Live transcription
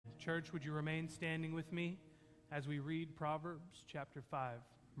Church, would you remain standing with me as we read Proverbs chapter 5,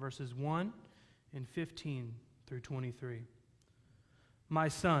 verses 1 and 15 through 23. My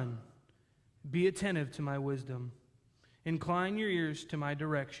son, be attentive to my wisdom. Incline your ears to my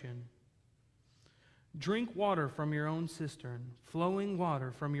direction. Drink water from your own cistern, flowing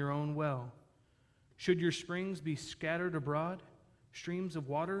water from your own well. Should your springs be scattered abroad, streams of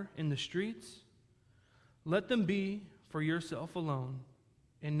water in the streets? Let them be for yourself alone,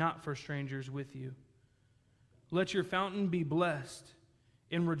 and not for strangers with you. Let your fountain be blessed,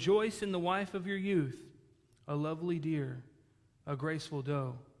 and rejoice in the wife of your youth, a lovely deer, a graceful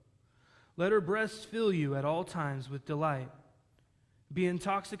doe. Let her breasts fill you at all times with delight. Be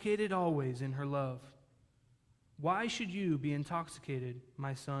intoxicated always in her love. Why should you be intoxicated,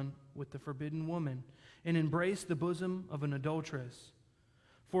 my son, with the forbidden woman, and embrace the bosom of an adulteress?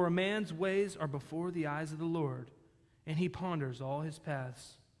 For a man's ways are before the eyes of the Lord, and he ponders all his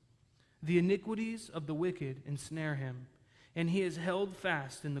paths. The iniquities of the wicked ensnare him, and he is held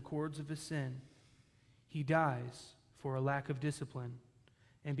fast in the cords of his sin. He dies for a lack of discipline,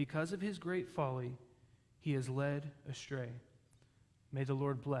 and because of his great folly, he is led astray. May the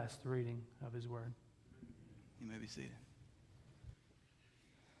Lord bless the reading of his word. You may be seated.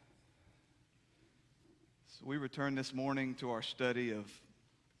 So we return this morning to our study of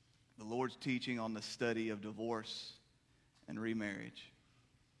the Lord's teaching on the study of divorce and remarriage.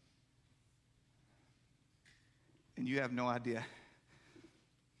 And you have no idea.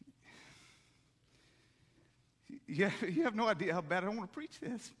 You have no idea how bad I want to preach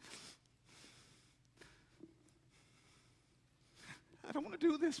this. I don't want to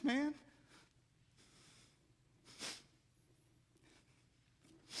do this, man.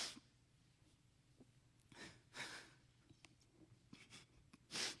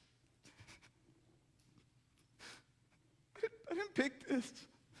 I didn't pick this.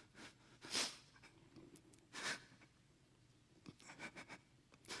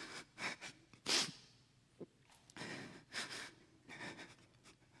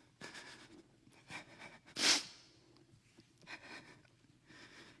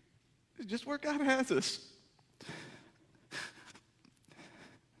 It's just where God has us.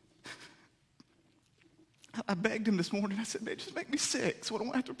 I begged him this morning. I said, man, just make me sick so I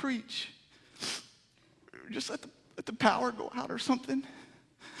don't have to preach. Just let the power go out or something.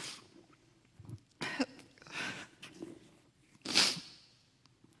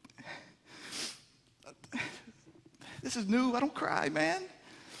 This is new. I don't cry, man.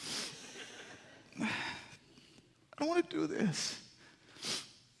 I don't want to do this.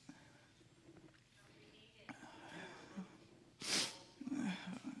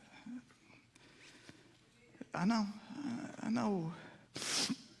 I know.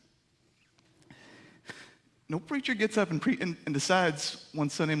 No preacher gets up and decides one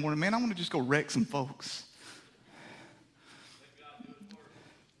Sunday morning, man, I want to just go wreck some folks.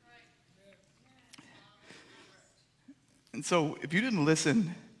 And so if you didn't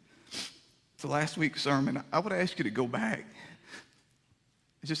listen to last week's sermon, I would ask you to go back.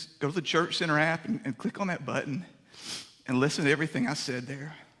 Just go to the Church Center app and click on that button and listen to everything I said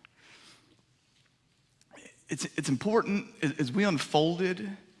there. It's important as we unfolded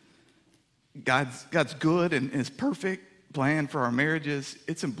God's good and his perfect plan for our marriages.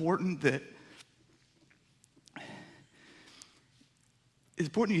 It's important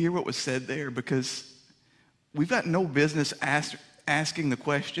you hear what was said there, because we've got no business asking the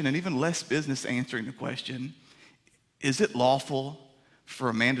question, and even less business answering the question, is it lawful for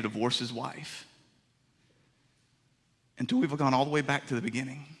a man to divorce his wife? Until we've gone all the way back to the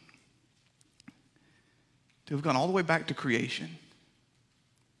beginning. We've gone all the way back to creation.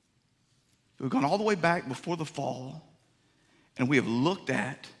 We've gone all the way back before the fall, and we have looked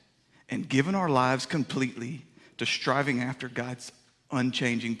at and given our lives completely to striving after God's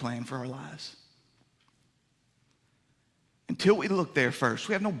unchanging plan for our lives. Until we look there first,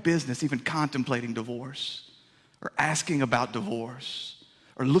 we have no business even contemplating divorce or asking about divorce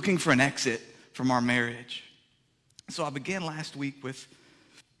or looking for an exit from our marriage. So I began last week with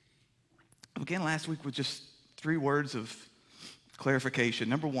just 3 words of clarification.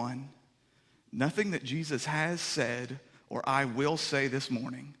 Number 1, nothing that Jesus has said or I will say this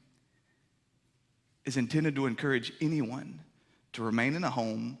morning is intended to encourage anyone to remain in a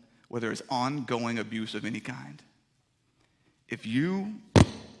home where there is ongoing abuse of any kind. If you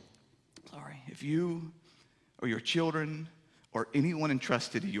or your children or anyone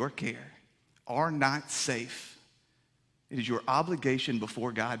entrusted to your care are not safe, it is your obligation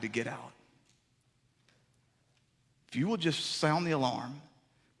before God to get out. If you will just sound the alarm,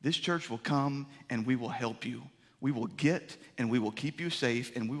 this church will come and we will help you We will get and we will keep you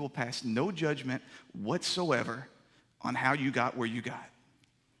safe, and we will pass no judgment whatsoever on how you got where you got.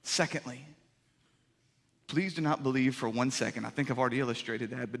 Secondly, please do not believe for 1 second, I think I've already illustrated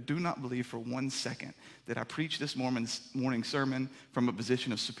that, but do not believe for 1 second that I preach this morning sermon from a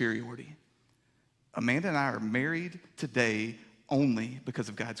position of superiority. Amanda and I are married today only because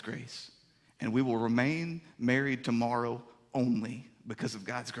of God's grace, and we will remain married tomorrow only because of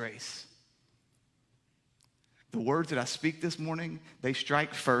God's grace. The words that I speak this morning, they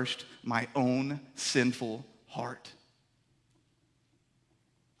strike first my own sinful heart.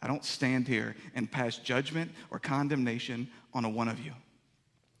 I don't stand here and pass judgment or condemnation on a one of you.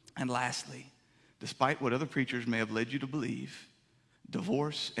 And lastly, despite what other preachers may have led you to believe,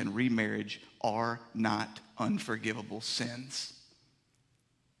 divorce and remarriage are not unforgivable sins.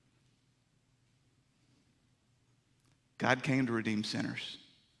 God came to redeem sinners.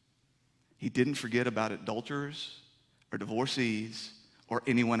 He didn't forget about adulterers or divorcees or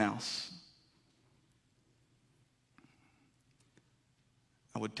anyone else.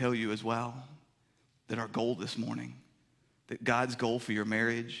 I would tell you as well that our goal this morning, that God's goal for your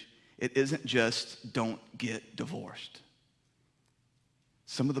marriage, it isn't just don't get divorced.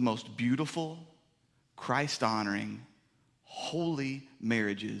 Some of the most beautiful, Christ-honoring, holy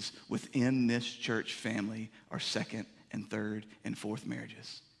marriages within this church family are second and third and fourth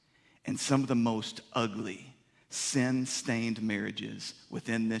marriages. And some of the most ugly, sin-stained marriages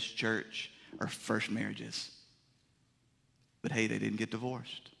within this church are first marriages. But hey, they didn't get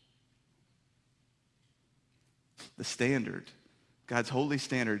divorced. The standard, God's holy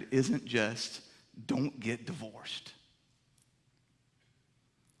standard, isn't just don't get divorced.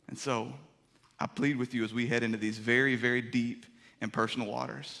 And so I plead with you as we head into these very, very deep and personal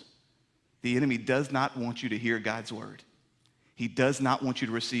waters. The enemy does not want you to hear God's word. He does not want you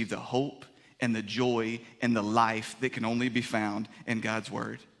to receive the hope and the joy and the life that can only be found in God's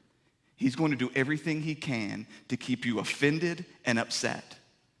word. He's going to do everything he can to keep you offended and upset,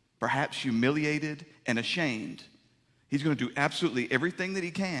 perhaps humiliated and ashamed. He's going to do absolutely everything that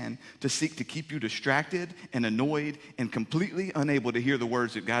he can to seek to keep you distracted and annoyed and completely unable to hear the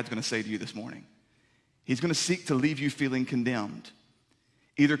words that God's going to say to you this morning. He's going to seek to leave you feeling condemned,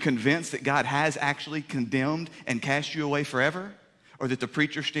 either convinced that God has actually condemned and cast you away forever, or that the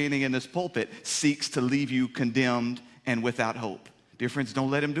preacher standing in this pulpit seeks to leave you condemned and without hope. Dear friends,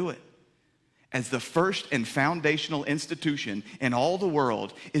 don't let him do it. As the first and foundational institution in all the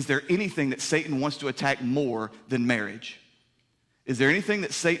world, is there anything that Satan wants to attack more than marriage? Is there anything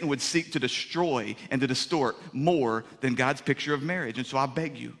that Satan would seek to destroy and to distort more than God's picture of marriage? And so I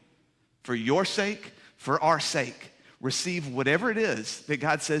beg you, for your sake, for our sake, receive whatever it is that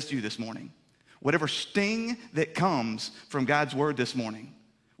God says to you this morning. Whatever sting that comes from God's word this morning,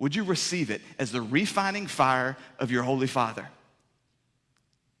 would you receive it as the refining fire of your Holy Father?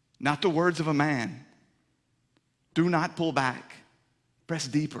 Not the words of a man. Do not pull back. Press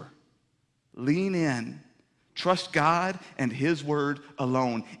deeper. Lean in. Trust God and his word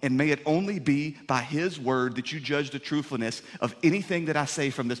alone. And may it only be by his word that you judge the truthfulness of anything that I say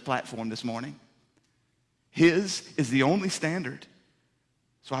from this platform this morning. His is the only standard.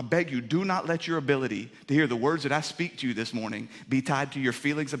 So I beg you, do not let your ability to hear the words that I speak to you this morning be tied to your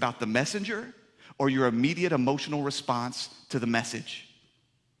feelings about the messenger or your immediate emotional response to the message.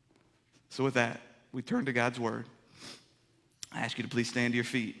 So with that, we turn to God's word. I ask you to please stand to your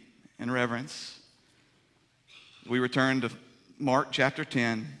feet in reverence. We return to Mark chapter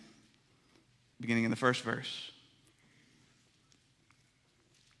 10, beginning in the first verse.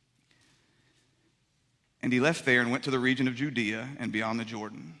 And he left there and went to the region of Judea and beyond the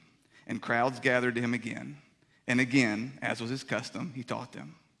Jordan. And crowds gathered to him again. And again, as was his custom, he taught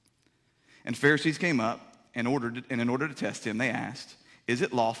them. And Pharisees came up and in order to test him, they asked, "Is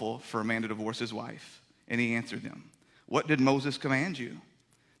it lawful for a man to divorce his wife?" And he answered them, "What did Moses command you?"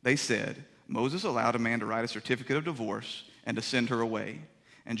 They said, "Moses allowed a man to write a certificate of divorce and to send her away."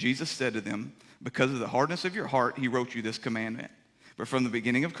 And Jesus said to them, "Because of the hardness of your heart, he wrote you this commandment. But from the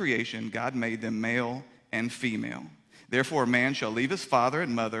beginning of creation, God made them male and female. Therefore, a man shall leave his father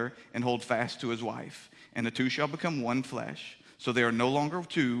and mother and hold fast to his wife, and the two shall become one flesh. So they are no longer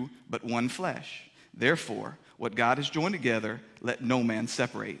two, but one flesh. Therefore, what God has joined together, let no man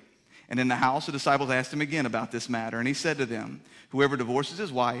separate." And in the house, the disciples asked him again about this matter, and he said to them, "Whoever divorces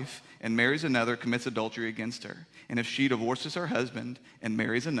his wife and marries another commits adultery against her. And if she divorces her husband and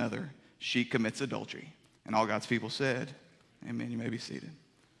marries another, she commits adultery." And all God's people said, amen. You may be seated.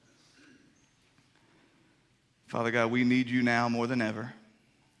 Father God, we need you now more than ever.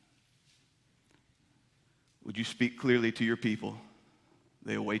 Would you speak clearly to your people?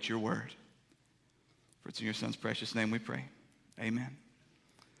 They await your word. For it's in your Son's precious name we pray. Amen.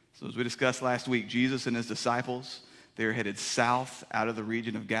 So as we discussed last week, Jesus and his disciples, they're headed south out of the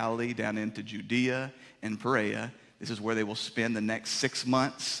region of Galilee down into Judea and Perea. This is where they will spend the next 6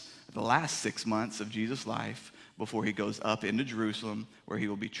 months, the last 6 months of Jesus' life before he goes up into Jerusalem, where he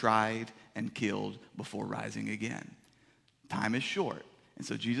will be tried and killed before rising again. Time is short. And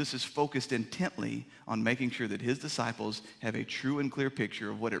so Jesus is focused intently on making sure that his disciples have a true and clear picture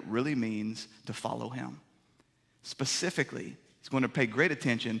of what it really means to follow him. Specifically, he's going to pay great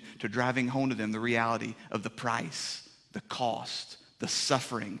attention to driving home to them the reality of the price, the cost, the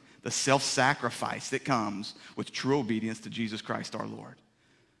suffering, the self-sacrifice that comes with true obedience to Jesus Christ our Lord.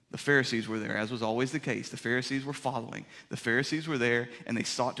 The Pharisees were there, as was always the case. The Pharisees were following. The Pharisees were there, and they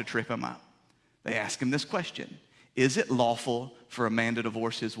sought to trip him up. They asked him this question: is it lawful for a man to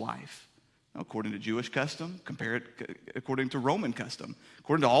divorce his wife? Now, according to Jewish custom, compare it according to Roman custom.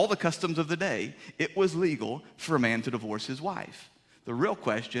 According to all the customs of the day, it was legal for a man to divorce his wife. The real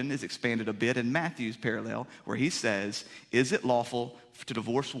question is expanded a bit in Matthew's parallel, where he says, is it lawful to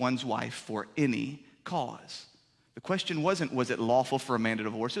divorce one's wife for any cause? The question wasn't, was it lawful for a man to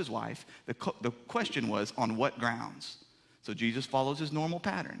divorce his wife? The question was, on what grounds? So Jesus follows his normal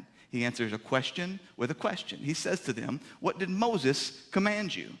pattern. He answers a question with a question. He says to them, what did Moses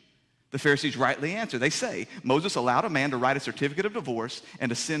command you? The Pharisees rightly answer. They say, Moses allowed a man to write a certificate of divorce and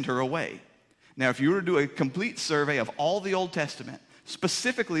to send her away. Now, if you were to do a complete survey of all the Old Testament,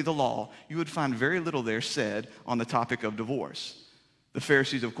 specifically the law, you would find very little there said on the topic of divorce. The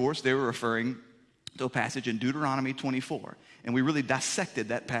Pharisees, of course, they were referring to a passage in Deuteronomy 24. And we really dissected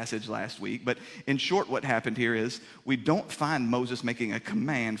that passage last week. But in short, what happened here is we don't find Moses making a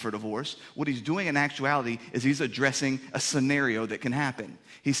command for divorce. What he's doing in actuality is he's addressing a scenario that can happen.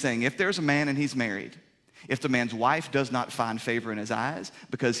 He's saying if there's a man and he's married, if the man's wife does not find favor in his eyes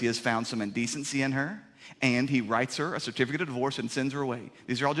because he has found some indecency in her, and he writes her a certificate of divorce and sends her away.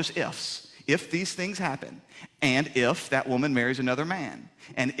 These are all just ifs. If these things happen, and if that woman marries another man,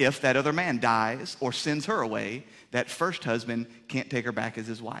 and if that other man dies or sends her away, that first husband can't take her back as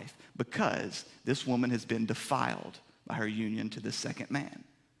his wife because this woman has been defiled by her union to the second man.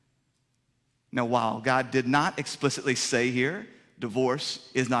 Now, while God did not explicitly say here, divorce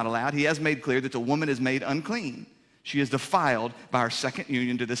is not allowed, he has made clear that the woman is made unclean. She is defiled by her second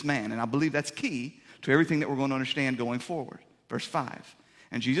union to this man. And I believe that's key to everything that we're going to understand going forward. Verse 5.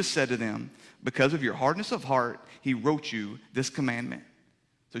 And Jesus said to them, because of your hardness of heart, he wrote you this commandment.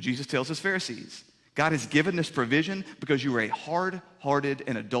 So Jesus tells his Pharisees, God has given this provision because you are a hard-hearted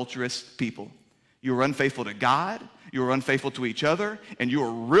and adulterous people. You are unfaithful to God, you are unfaithful to each other, and you are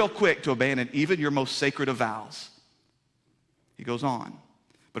real quick to abandon even your most sacred of vows. He goes on.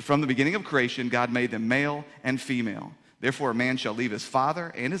 But from the beginning of creation, God made them male and female. Therefore, a man shall leave his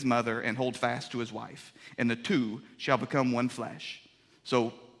father and his mother and hold fast to his wife, and the two shall become one flesh.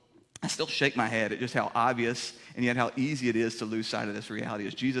 So I still shake my head at just how obvious and yet how easy it is to lose sight of this reality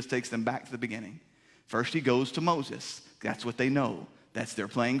as Jesus takes them back to the beginning. First, he goes to Moses. That's what they know. That's their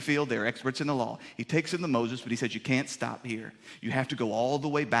playing field. They're experts in the law. He takes them to Moses, but he says, you can't stop here. You have to go all the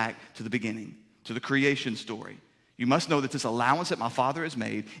way back to the beginning, to the creation story. You must know that this allowance that my Father has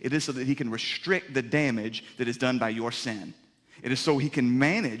made, it is so that he can restrict the damage that is done by your sin. It is so he can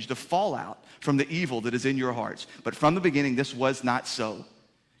manage the fallout from the evil that is in your hearts. But from the beginning, this was not so.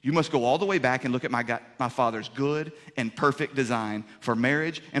 You must go all the way back and look at my Father's good and perfect design for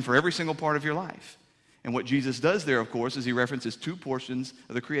marriage and for every single part of your life. And what Jesus does there, of course, is he references two portions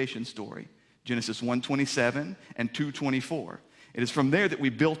of the creation story, Genesis 1:27 and 2:24. It is from there that we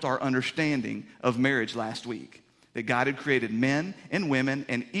built our understanding of marriage last week, that God had created men and women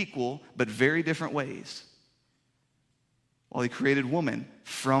in equal but very different ways. While he created woman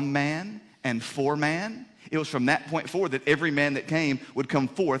from man and for man, it was from that point forward that every man that came would come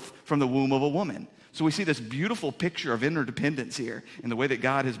forth from the womb of a woman. So we see this beautiful picture of interdependence here in the way that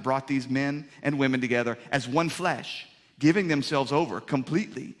God has brought these men and women together as one flesh, giving themselves over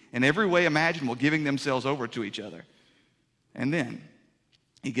completely, in every way imaginable, giving themselves over to each other. And then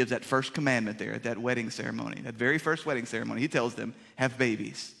he gives that first commandment there at that wedding ceremony, that very first wedding ceremony. He tells them, have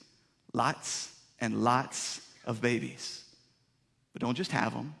babies, lots and lots of babies. But don't just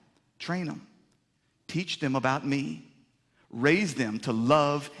have them, train them. Teach them about me. Raise them to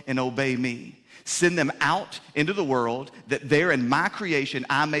love and obey me. Send them out into the world that there in my creation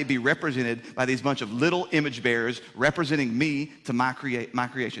I may be represented by these bunch of little image bearers representing me to my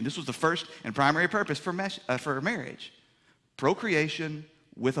creation. This was the first and primary purpose for marriage. Procreation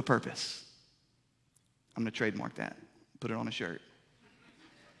with a purpose. I'm going to trademark that. Put it on a shirt.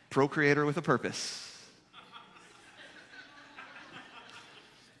 Procreator with a purpose.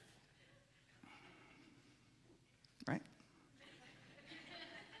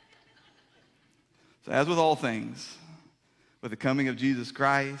 So as with all things, with the coming of Jesus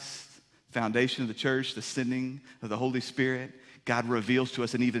Christ, foundation of the church, the sending of the Holy Spirit, God reveals to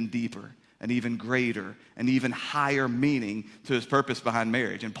us an even deeper, an even greater, an even higher meaning to his purpose behind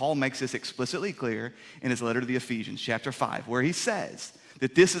marriage. And Paul makes this explicitly clear in his letter to the Ephesians, chapter 5, where he says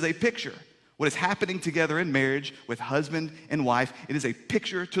that this is a picture. What is happening together in marriage with husband and wife, it is a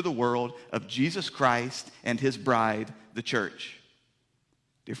picture to the world of Jesus Christ and his bride, the church.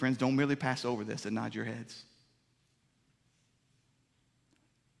 Dear friends, don't merely pass over this and nod your heads.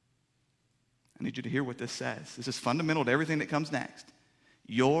 I need you to hear what this says. This is fundamental to everything that comes next.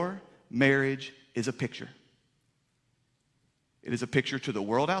 Your marriage is a picture. It is a picture to the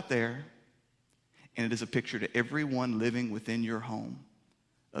world out there, and it is a picture to everyone living within your home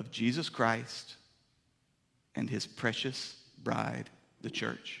of Jesus Christ and his precious bride, the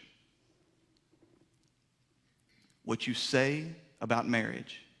church. What you say about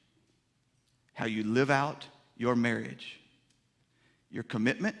marriage, how you live out your marriage, your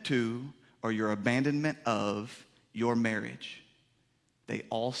commitment to or your abandonment of your marriage, they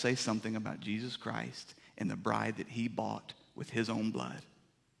all say something about Jesus Christ and the bride that he bought with his own blood.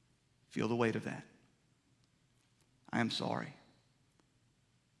 Feel the weight of that. I am sorry.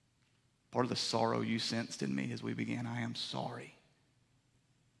 Part of the sorrow you sensed in me as we began, I am sorry.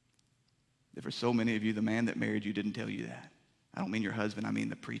 That for so many of you, the man that married you didn't tell you that. I don't mean your husband, I mean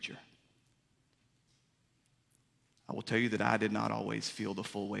the preacher. I will tell you that I did not always feel the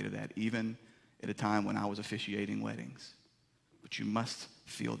full weight of that, even at a time when I was officiating weddings. But you must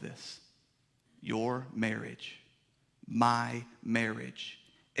feel this. Your marriage, my marriage,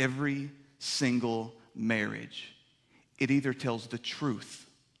 every single marriage, it either tells the truth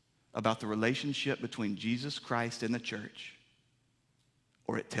about the relationship between Jesus Christ and the church,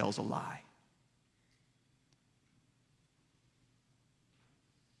 or it tells a lie.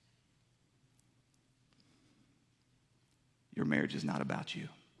 Your marriage is not about you.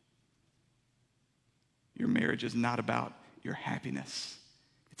 Your marriage is not about your happiness.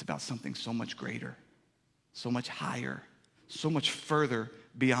 It's about something so much greater, so much higher, so much further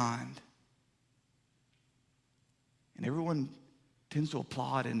beyond. And everyone tends to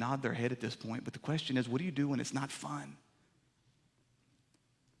applaud and nod their head at this point, but the question is, what do you do when it's not fun?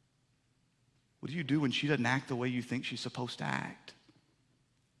 What do you do when she doesn't act the way you think she's supposed to act?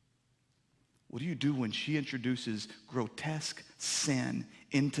 What do you do when she introduces grotesque sin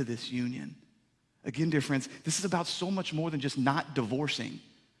into this union? Again, dear friends, this is about so much more than just not divorcing.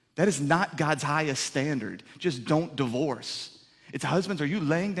 That is not God's highest standard. Just don't divorce. It's husbands, are you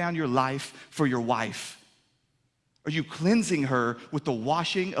laying down your life for your wife? Are you cleansing her with the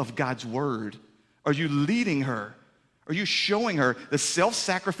washing of God's word? Are you leading her? Are you showing her the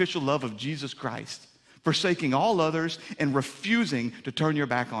self-sacrificial love of Jesus Christ, forsaking all others and refusing to turn your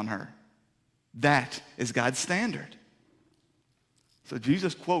back on her? That is God's standard. So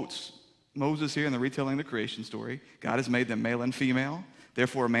Jesus quotes Moses here in the retelling of the creation story. God has made them male and female.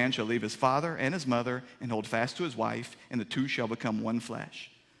 Therefore, a man shall leave his father and his mother and hold fast to his wife, and the two shall become one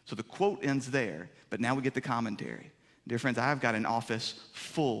flesh. So the quote ends there, but now we get the commentary. Dear friends, I've got an office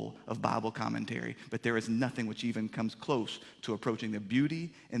full of Bible commentary, but there is nothing which even comes close to approaching the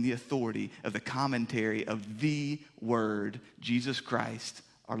beauty and the authority of the commentary of the Word, Jesus Christ,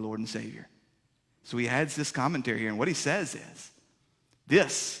 our Lord and Savior. So he adds this commentary here, and what he says is,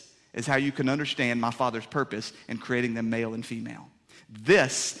 this is how you can understand my Father's purpose in creating them male and female.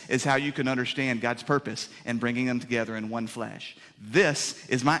 This is how you can understand God's purpose in bringing them together in one flesh. This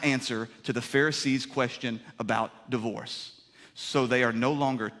is my answer to the Pharisees' question about divorce. So they are no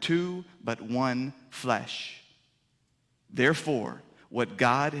longer two, but one flesh. Therefore, what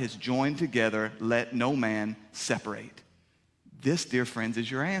God has joined together, let no man separate. This, dear friends,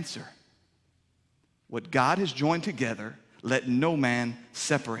 is your answer. What God has joined together, let no man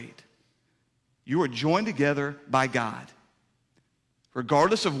separate. You are joined together by God.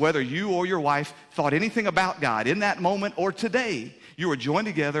 Regardless of whether you or your wife thought anything about God in that moment or today, you are joined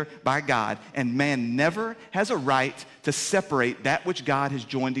together by God, and man never has a right to separate that which God has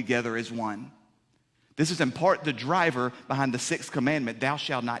joined together as one. This is in part the driver behind the sixth commandment, thou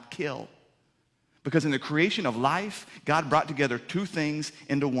shalt not kill. Because in the creation of life, God brought together two things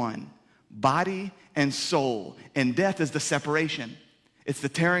into one, body and soul, and death is the separation. It's the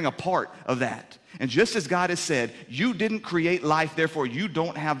tearing apart of that. And just as God has said, you didn't create life, therefore you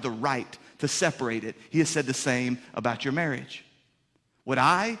don't have the right to separate it. He has said the same about your marriage. What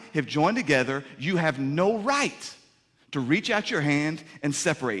I have joined together, you have no right to reach out your hand and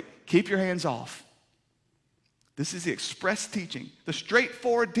separate. Keep your hands off. This is the express teaching, the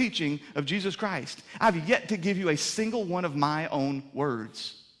straightforward teaching of Jesus Christ. I've yet to give you a single one of my own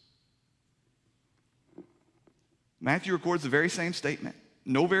words. Matthew records the very same statement.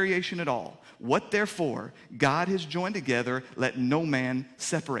 No variation at all. What therefore God has joined together, let no man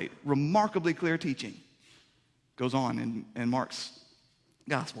separate. Remarkably clear teaching. Goes on in Mark's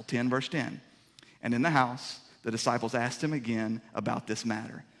Gospel, 10 verse 10. And in the house, the disciples asked him again about this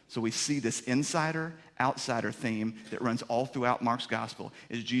matter. So we see this insider-outsider theme that runs all throughout Mark's Gospel,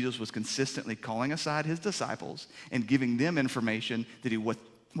 as Jesus was consistently calling aside his disciples and giving them information that he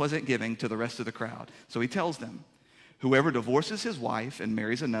wasn't giving to the rest of the crowd. So he tells them, whoever divorces his wife and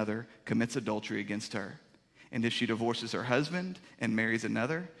marries another commits adultery against her. And if she divorces her husband and marries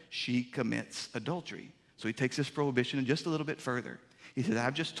another, she commits adultery. So he takes this prohibition just a little bit further. He says,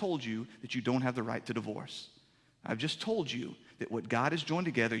 I've just told you that you don't have the right to divorce. I've just told you that what God has joined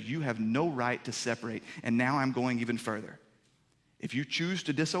together, you have no right to separate. And now I'm going even further. If you choose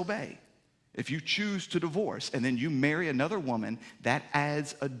to disobey, if you choose to divorce, and then you marry another woman, that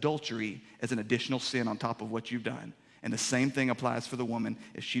adds adultery as an additional sin on top of what you've done. And the same thing applies for the woman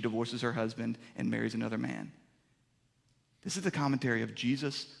if she divorces her husband and marries another man. This is the commentary of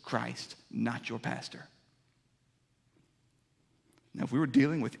Jesus Christ, not your pastor. Now, if we were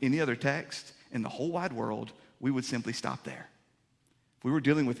dealing with any other text in the whole wide world, we would simply stop there. If we were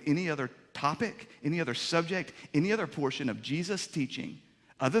dealing with any other topic, any other subject, any other portion of Jesus' teaching,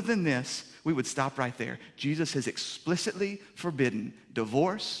 other than this, we would stop right there. Jesus has explicitly forbidden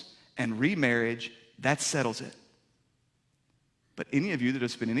divorce and remarriage. That settles it. But any of you that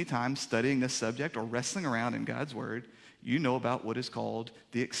have spent any time studying this subject or wrestling around in God's Word, you know about what is called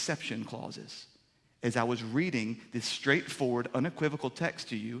the exception clauses. As I was reading this straightforward, unequivocal text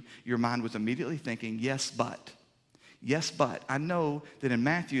to you, your mind was immediately thinking, yes, but. Yes, but. I know that in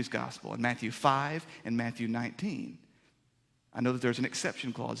Matthew's Gospel, in Matthew 5 and Matthew 19, I know that there's an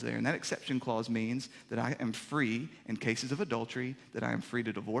exception clause there, and that exception clause means that I am free in cases of adultery, that I am free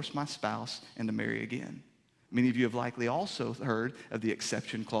to divorce my spouse and to marry again. Many of you have likely also heard of the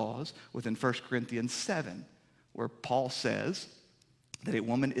exception clause within 1 Corinthians 7, where Paul says that a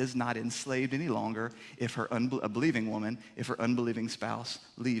woman is not enslaved any longer if a believing woman, if her unbelieving spouse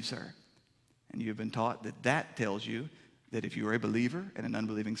leaves her. And you've been taught that that tells you that if you are a believer and an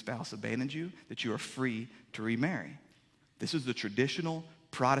unbelieving spouse abandons you, that you are free to remarry. This is the traditional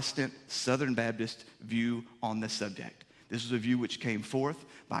Protestant Southern Baptist view on this subject. This is a view which came forth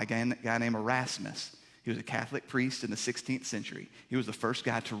by a guy named Erasmus. He was a Catholic priest in the 16th century. He was the first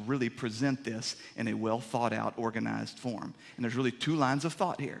guy to really present this in a well thought out, organized form. And there's really two lines of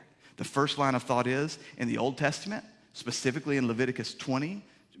thought here. The first line of thought is, in the Old Testament, specifically in Leviticus 20,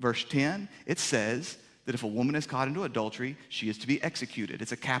 verse 10, it says that if a woman is caught into adultery, she is to be executed.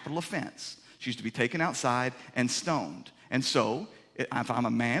 It's a capital offense. She's to be taken outside and stoned. And so, if I'm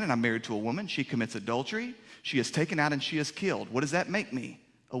a man and I'm married to a woman, she commits adultery, she is taken out and she is killed. What does that make me?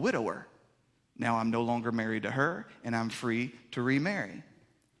 A widower. Now I'm no longer married to her, and I'm free to remarry.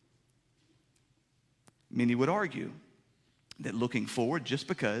 Many would argue that looking forward, just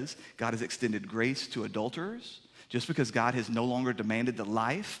because God has extended grace to adulterers, just because God has no longer demanded the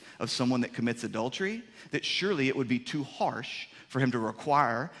life of someone that commits adultery, that surely it would be too harsh for him to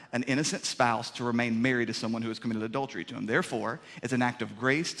require an innocent spouse to remain married to someone who has committed adultery to him. Therefore, as an act of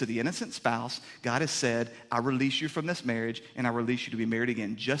grace to the innocent spouse, God has said, I release you from this marriage and I release you to be married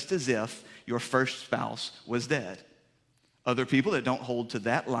again, just as if your first spouse was dead. Other people that don't hold to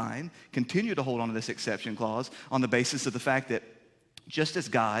that line continue to hold on to this exception clause on the basis of the fact that just as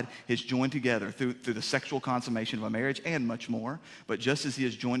God has joined together through the sexual consummation of a marriage and much more, but just as he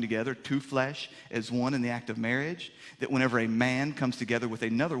has joined together two flesh as one in the act of marriage, that whenever a man comes together with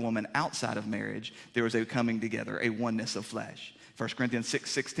another woman outside of marriage, there is a coming together, a oneness of flesh. 1 Corinthians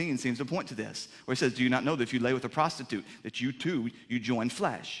 6:16 seems to point to this, where it says, do you not know that if you lay with a prostitute, that you too, you join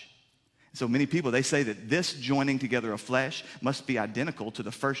flesh? So many people, they say that this joining together of flesh must be identical to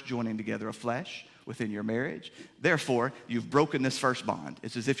the first joining together of flesh within your marriage. Therefore, you've broken this first bond.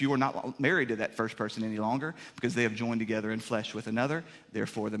 It's as if you were not married to that first person any longer because they have joined together in flesh with another.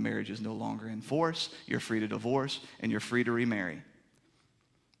 Therefore, the marriage is no longer in force. You're free to divorce and you're free to remarry.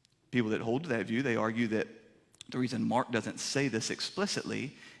 People that hold to that view, they argue that the reason Mark doesn't say this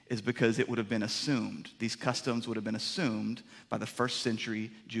explicitly is because it would have been assumed. These customs would have been assumed by the first century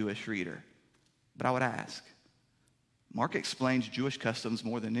Jewish reader. But I would ask, Mark explains Jewish customs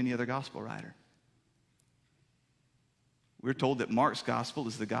more than any other gospel writer. We're told that Mark's gospel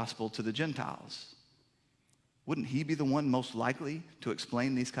is the gospel to the Gentiles. Wouldn't he be the one most likely to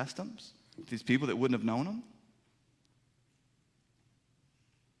explain these customs? These people that wouldn't have known them?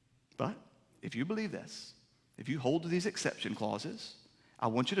 But if you believe this, if you hold to these exception clauses, I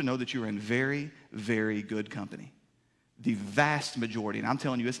want you to know that you're in very, very good company. The vast majority, and I'm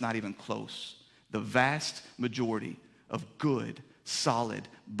telling you it's not even close, The vast majority of good, solid,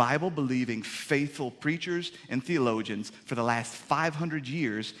 Bible-believing, faithful preachers and theologians for the last 500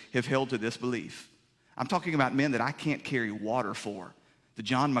 years have held to this belief. I'm talking about men that I can't carry water for. The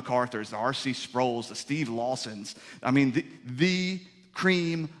John MacArthurs, the R.C. Sproul's, the Steve Lawsons. I mean, the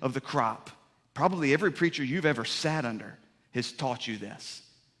cream of the crop. Probably every preacher you've ever sat under has taught you this.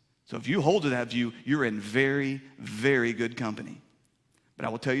 So if you hold to that view, you're in very, very good company. But I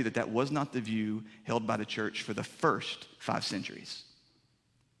will tell you that that was not the view held by the church for the first 5 centuries.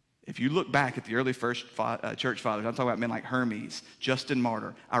 If you look back at the early first church fathers, I'm talking about men like Hermes, Justin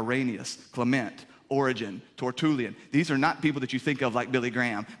Martyr, Irenaeus, Clement, Origen, Tertullian. These are not people that you think of like Billy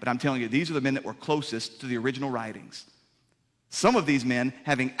Graham, but I'm telling you, these are the men that were closest to the original writings. Some of these men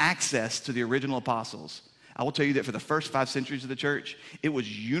having access to the original apostles. I will tell you that for the first 5 centuries of the church, it was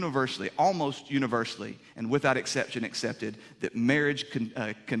universally, almost universally, and without exception accepted that marriage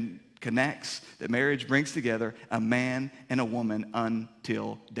connects, that marriage brings together a man and a woman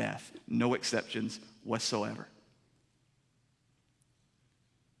until death. No exceptions whatsoever.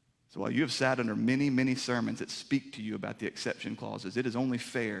 So while you have sat under many, many sermons that speak to you about the exception clauses, it is only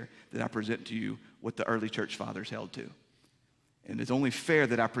fair that I present to you what the early church fathers held to. And it's only fair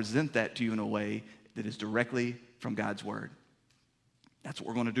that I present that to you in a way that is directly from God's word. That's what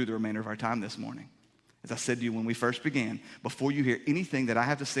we're going to do the remainder of our time this morning. As I said to you when we first began, before you hear anything that I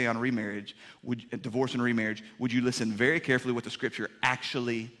have to say on remarriage, divorce and remarriage, would you listen very carefully what the scripture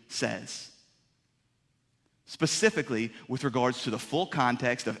actually says? Specifically with regards to the full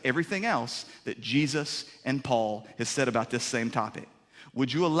context of everything else that Jesus and Paul has said about this same topic.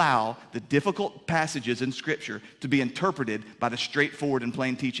 Would you allow the difficult passages in scripture to be interpreted by the straightforward and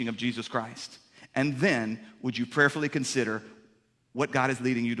plain teaching of Jesus Christ? And then, would you prayerfully consider what God is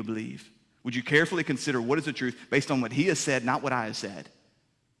leading you to believe? Would you carefully consider what is the truth based on what he has said, not what I have said?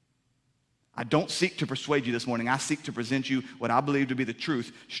 I don't seek to persuade you this morning. I seek to present you what I believe to be the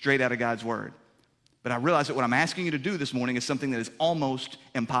truth straight out of God's word. But I realize that what I'm asking you to do this morning is something that is almost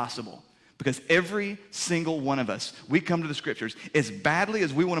impossible. Because every single one of us, we come to the scriptures as badly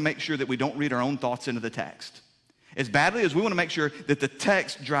as we want to make sure that we don't read our own thoughts into the text. As badly as we want to make sure that the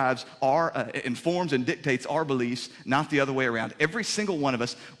text drives informs and dictates our beliefs, not the other way around. Every single one of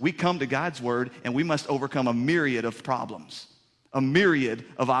us, we come to God's word and we must overcome a myriad of problems, a myriad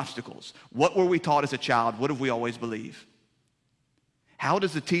of obstacles. What were we taught as a child? What have we always believed? How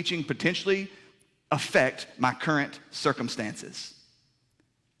does the teaching potentially affect my current circumstances?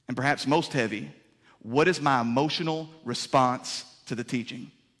 And perhaps most heavy, what is my emotional response to the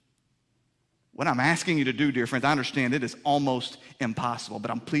teaching? What I'm asking you to do, dear friends, I understand it is almost impossible,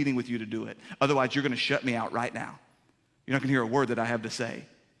 but I'm pleading with you to do it. Otherwise, you're going to shut me out right now. You're not going to hear a word that I have to say.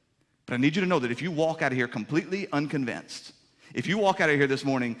 But I need you to know that if you walk out of here completely unconvinced, if you walk out of here this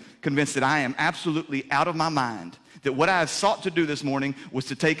morning convinced that I am absolutely out of my mind, that what I have sought to do this morning was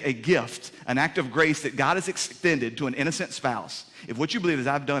to take a gift, an act of grace that God has extended to an innocent spouse. If what you believe is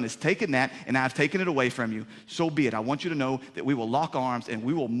I've done is taken that and I've taken it away from you, so be it. I want you to know that we will lock arms and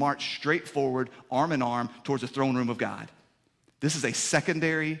we will march straight forward, arm in arm, towards the throne room of God. This is a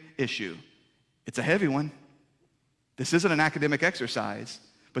secondary issue. It's a heavy one. This isn't an academic exercise,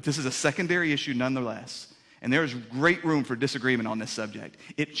 but this is a secondary issue nonetheless. And there is great room for disagreement on this subject.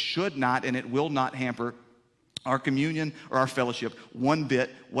 It should not and it will not hamper our communion or our fellowship one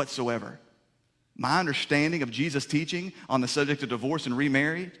bit whatsoever. My understanding of Jesus' teaching on the subject of divorce and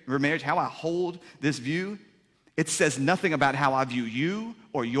remarriage, how I hold this view, it says nothing about how I view you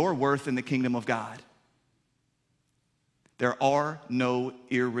or your worth in the kingdom of God. There are no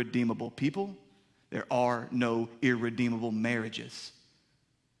irredeemable people. There are no irredeemable marriages.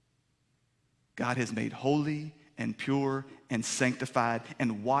 God has made holy and pure and sanctified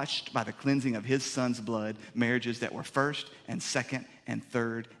and washed by the cleansing of his son's blood marriages that were first and second and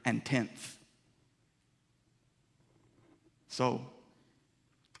third and 10th. So,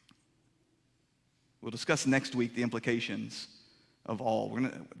 we'll discuss next week the implications of all.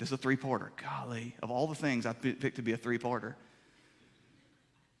 This is a 3-parter. Golly, of all the things I picked to be a 3-parter.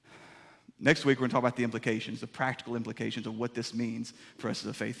 Next week, we're going to talk about the implications, the practical implications of what this means for us as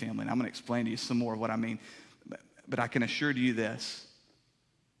a faith family. And I'm going to explain to you some more of what I mean. But I can assure you this.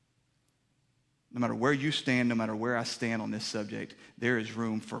 No matter where you stand, no matter where I stand on this subject, there is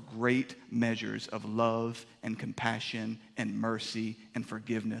room for great measures of love and compassion and mercy and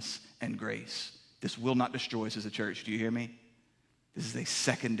forgiveness and grace. This will not destroy us as a church. Do you hear me? This is a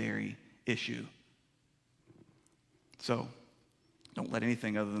secondary issue. So, don't let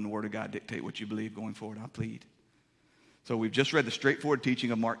anything other than the Word of God dictate what you believe going forward, I plead. So we've just read the straightforward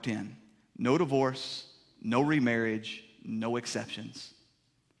teaching of Mark 10. No divorce, no remarriage, no exceptions.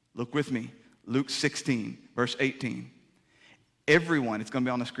 Look with me. Luke 16, verse 18. Everyone, it's going to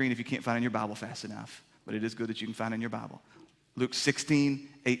be on the screen if you can't find it in your Bible fast enough, but it is good that you can find it in your Bible. Luke 16,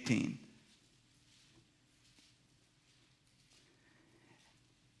 18.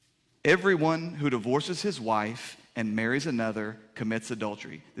 Everyone who divorces his wife and marries another commits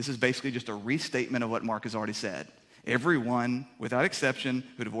adultery. This is basically just a restatement of what Mark has already said. Everyone, without exception,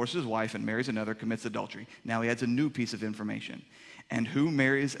 who divorces his wife and marries another commits adultery. Now he adds a new piece of information. And who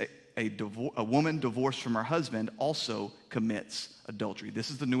marries a woman divorced from her husband also commits adultery. This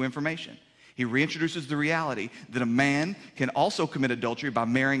is the new information. He reintroduces the reality that a man can also commit adultery by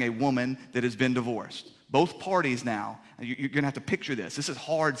marrying a woman that has been divorced. Both parties now, you're going to have to picture this. This is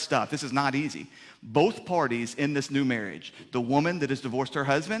hard stuff. This is not easy. Both parties in this new marriage, the woman that has divorced her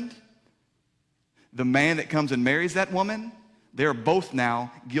husband, the man that comes and marries that woman, they're both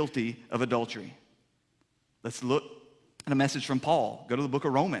now guilty of adultery. Let's look at a message from Paul. Go to the book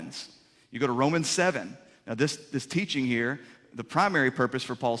of Romans. You go to Romans 7. Now this teaching here, the primary purpose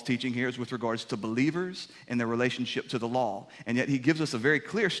for Paul's teaching here is with regards to believers and their relationship to the law. And yet he gives us a very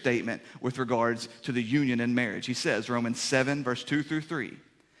clear statement with regards to the union in marriage. He says, Romans 7, verse 2 through 3,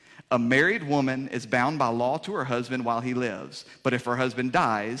 a married woman is bound by law to her husband while he lives. But if her husband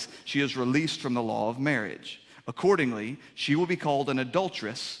dies, she is released from the law of marriage. Accordingly, she will be called an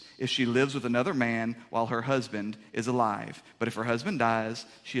adulteress if she lives with another man while her husband is alive. But if her husband dies,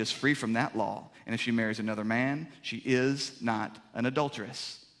 she is free from that law. And if she marries another man, she is not an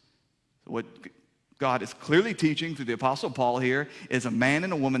adulteress. What God is clearly teaching through the Apostle Paul here is a man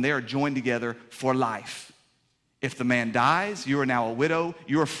and a woman, they are joined together for life. If the man dies, you are now a widow,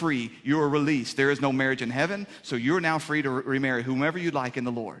 you are free, you are released. There is no marriage in heaven, so you are now free to remarry whomever you like in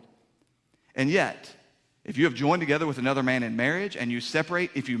the Lord. And yet, if you have joined together with another man in marriage and you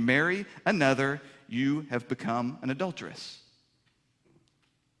separate, if you marry another, you have become an adulteress.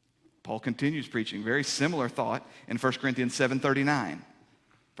 Paul continues preaching very similar thought in 1 Corinthians 7:39.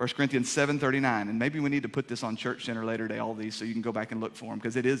 1 Corinthians 7:39, and maybe we need to put this on Church Center later today, all these, so you can go back and look for them,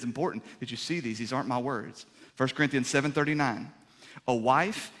 because it is important that you see these. These aren't my words. 1 Corinthians 7:39. A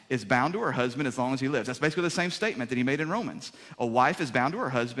wife is bound to her husband as long as he lives. That's basically the same statement that he made in Romans. A wife is bound to her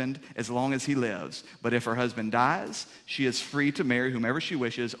husband as long as he lives. But if her husband dies, she is free to marry whomever she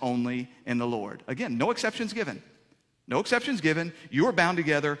wishes, only in the Lord. Again, no exceptions given. No exceptions given. You are bound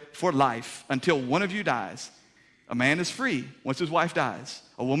together for life until one of you dies. A man is free once his wife dies.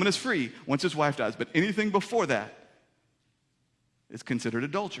 A woman is free once his wife dies. But anything before that is considered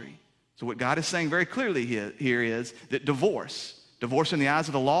adultery. So what God is saying very clearly here is that divorce in the eyes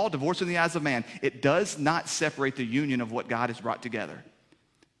of the law, divorce in the eyes of man, it does not separate the union of what God has brought together.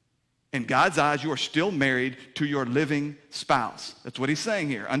 In God's eyes, you are still married to your living spouse. That's what he's saying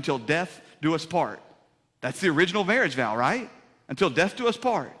here. Until death do us part. That's the original marriage vow, right? Until death do us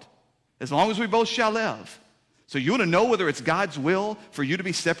part. As long as we both shall live. So you want to know whether it's God's will for you to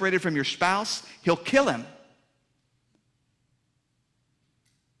be separated from your spouse? He'll kill him.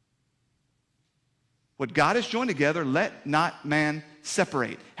 What God has joined together, let not man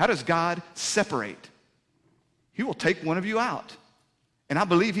separate. How does God separate? He will take one of you out. And I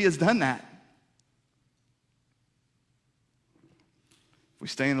believe he has done that. If we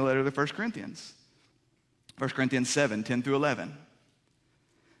stay in the letter of the 1 Corinthians. 1 Corinthians 7, 10 through 11.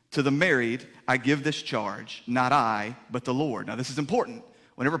 To the married, I give this charge, not I, but the Lord. Now this is important.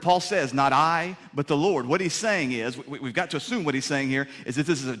 Whenever Paul says, not I, but the Lord, what he's saying is, we've got to assume what he's saying here, is that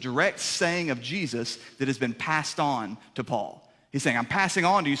this is a direct saying of Jesus that has been passed on to Paul. He's saying, I'm passing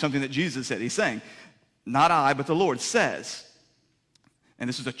on to you something that Jesus said. He's saying, not I, but the Lord says, and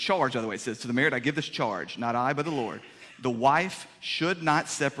this is a charge, by the way, it says, to the married, I give this charge, not I, but the Lord. The wife should not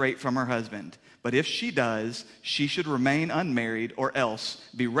separate from her husband, but if she does, she should remain unmarried or else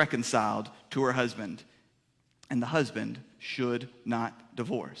be reconciled to her husband. And the husband should not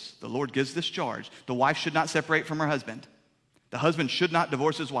divorce. The Lord gives this charge. The wife should not separate from her husband. The husband should not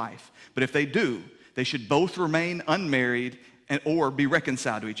divorce his wife. But if they do, they should both remain unmarried or be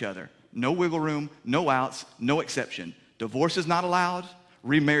reconciled to each other. No wiggle room, no outs, no exception. Divorce is not allowed.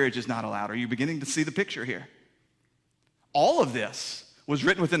 Remarriage is not allowed. Are you beginning to see the picture here? All of this was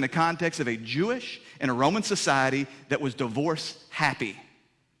written within the context of a Jewish and a Roman society that was divorce happy.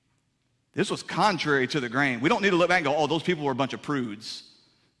 This was contrary to the grain. We don't need to look back and go, oh, those people were a bunch of prudes.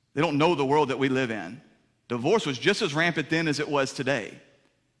 They don't know the world that we live in. Divorce was just as rampant then as it was today.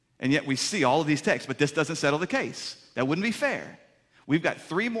 And yet we see all of these texts, but this doesn't settle the case. That wouldn't be fair. We've got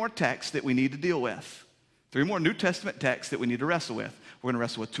 3 more texts that we need to deal with. 3 more New Testament texts that we need to wrestle with. We're going to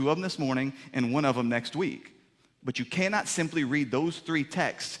wrestle with 2 of them this morning and 1 of them next week. But you cannot simply read those 3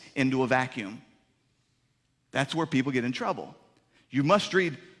 texts into a vacuum. That's where people get in trouble. You must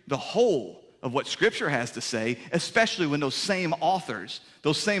read the whole of what Scripture has to say, especially when those same authors,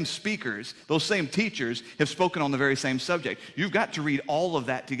 those same speakers, those same teachers have spoken on the very same subject. You've got to read all of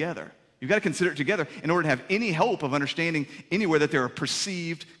that together. You've got to consider it together in order to have any hope of understanding anywhere that there are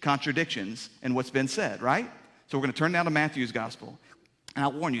perceived contradictions in what's been said, right? So we're going to turn now to Matthew's gospel. And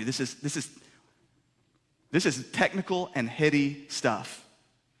I'll warn you, this is technical and heady stuff.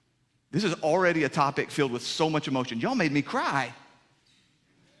 This is already a topic filled with so much emotion. Y'all made me cry.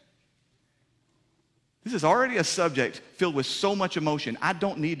 This is already a subject filled with so much emotion. I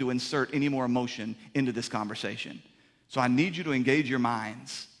don't need to insert any more emotion into this conversation. So I need you to engage your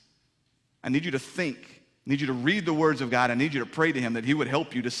minds. I need you to think. I need you to read the words of God. I need you to pray to him that he would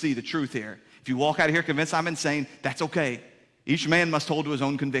help you to see the truth here. If you walk out of here convinced I'm insane, that's okay. Each man must hold to his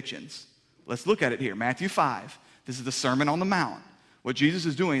own convictions. Let's look at it here. Matthew 5. This is the Sermon on the Mount. What Jesus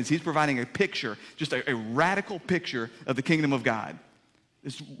is doing is he's providing a picture, just a radical picture of the kingdom of God.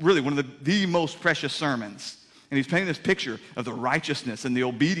 It's really one of the most precious sermons. And he's painting this picture of the righteousness and the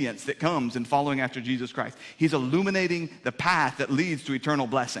obedience that comes in following after Jesus Christ. He's illuminating the path that leads to eternal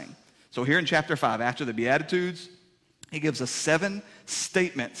blessing. So here in chapter 5, after the Beatitudes, he gives us 7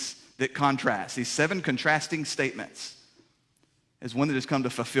 statements that contrast, these 7 contrasting statements. As one that has come to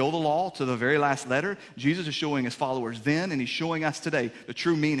fulfill the law to the very last letter, Jesus is showing his followers then, and he's showing us today the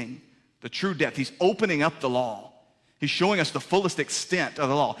true meaning, the true depth. He's opening up the law. He's showing us the fullest extent of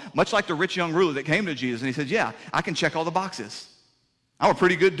the law. Much like the rich young ruler that came to Jesus and he said, yeah, I can check all the boxes. I'm a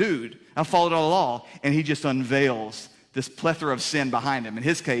pretty good dude. I've followed all the law. And he just unveils this plethora of sin behind him. In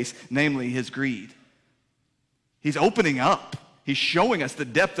his case, namely his greed. He's opening up. He's showing us the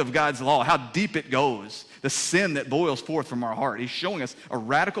depth of God's law, how deep it goes, the sin that boils forth from our heart. He's showing us a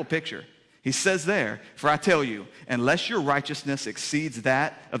radical picture. He says there, for I tell you, unless your righteousness exceeds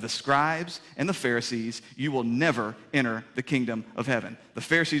that of the scribes and the Pharisees, you will never enter the kingdom of heaven. The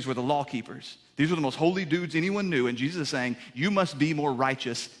Pharisees were the law keepers. These were the most holy dudes anyone knew, and Jesus is saying, you must be more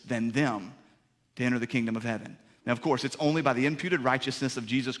righteous than them to enter the kingdom of heaven. Now, of course, it's only by the imputed righteousness of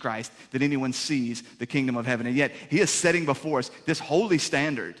Jesus Christ that anyone sees the kingdom of heaven. And yet, he is setting before us this holy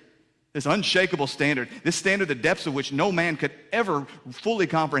standard, this unshakable standard, this standard, the depths of which no man could ever fully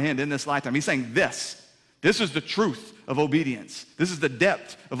comprehend in this lifetime. He's saying this is the truth of obedience. This is the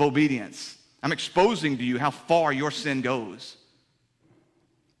depth of obedience. I'm exposing to you how far your sin goes.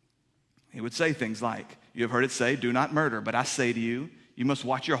 He would say things like, you have heard it say, do not murder, but I say to you, you must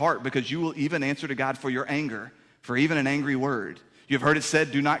watch your heart because you will even answer to God for your anger, for even an angry word. You have heard it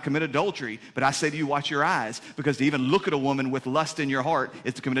said, do not commit adultery. But I say to you, watch your eyes, because to even look at a woman with lust in your heart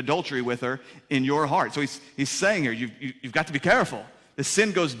is to commit adultery with her in your heart. So he's saying here, you've got to be careful. The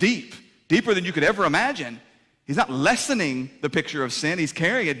sin goes deep, deeper than you could ever imagine. He's not lessening the picture of sin. He's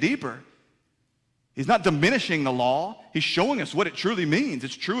carrying it deeper. He's not diminishing the law. He's showing us what it truly means.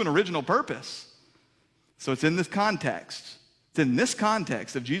 Its true and original purpose. So it's in this context. It's in this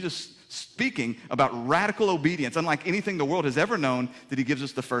context of Jesus speaking about radical obedience, unlike anything the world has ever known, that he gives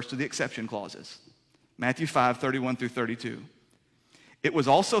us the first of the exception clauses. Matthew 5, 31 through 32. It was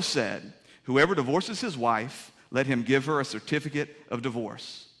also said, whoever divorces his wife, let him give her a certificate of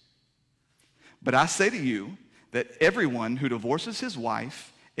divorce. But I say to you that everyone who divorces his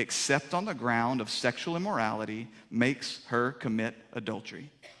wife, except on the ground of sexual immorality, makes her commit adultery.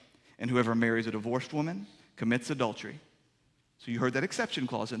 And whoever marries a divorced woman commits adultery. So you heard that exception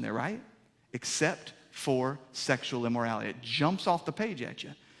clause in there, right? Except for sexual immorality. It jumps off the page at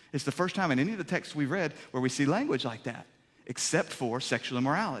you. It's the first time in any of the texts we've read where we see language like that. Except for sexual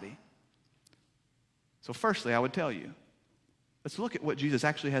immorality. So firstly, I would tell you, let's look at what Jesus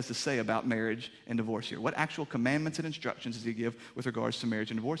actually has to say about marriage and divorce here. What actual commandments and instructions does he give with regards to marriage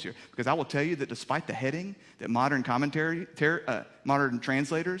and divorce here? Because I will tell you that despite the heading that modern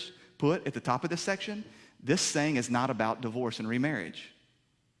translators put at the top of this section, this saying is not about divorce and remarriage.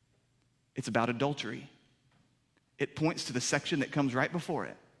 It's about adultery. It points to the section that comes right before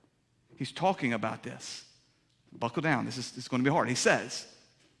it. He's talking about this. Buckle down. This is going to be hard. He says,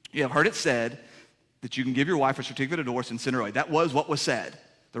 you have heard it said that you can give your wife a certificate of divorce and send her away. That was what was said.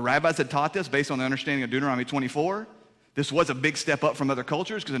 The rabbis had taught this based on the understanding of Deuteronomy 24. This was a big step up from other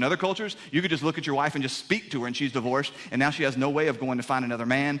cultures, because in other cultures, you could just look at your wife and just speak to her and she's divorced, and now she has no way of going to find another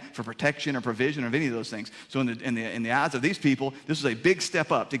man for protection or provision or any of those things. So in the eyes of these people, this was a big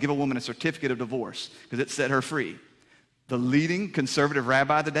step up to give a woman a certificate of divorce, because it set her free. The leading conservative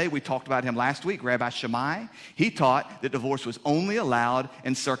rabbi of the day, we talked about him last week, Rabbi Shammai, he taught that divorce was only allowed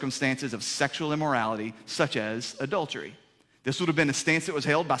in circumstances of sexual immorality, such as adultery. This would have been a stance that was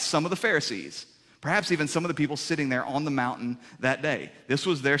held by some of the Pharisees. Perhaps even some of the people sitting there on the mountain that day. This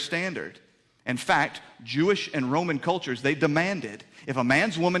was their standard. In fact, Jewish and Roman cultures, they demanded, if a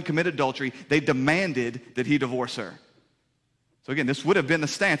man's woman committed adultery, they demanded that he divorce her. So again, this would have been the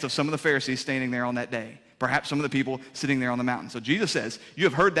stance of some of the Pharisees standing there on that day. Perhaps some of the people sitting there on the mountain. So Jesus says, you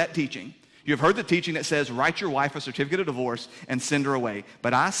have heard that teaching. You have heard the teaching that says, write your wife a certificate of divorce and send her away.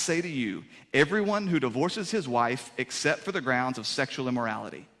 But I say to you, everyone who divorces his wife except for the grounds of sexual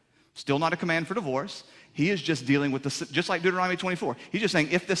immorality. Still not a command for divorce. He is just dealing with just like Deuteronomy 24. He's just saying,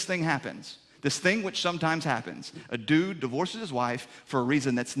 if this thing happens, this thing which sometimes happens, a dude divorces his wife for a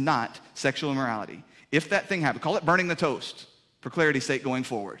reason that's not sexual immorality. If that thing happens, call it burning the toast, for clarity's sake going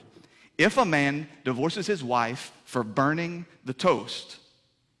forward. If a man divorces his wife for burning the toast,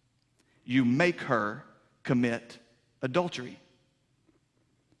 you make her commit adultery.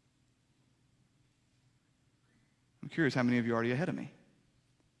 I'm curious how many of you are already ahead of me.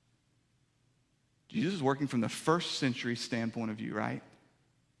 Jesus is working from the first century standpoint of view, right?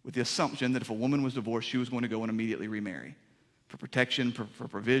 With the assumption that if a woman was divorced, she was going to go and immediately remarry for protection, for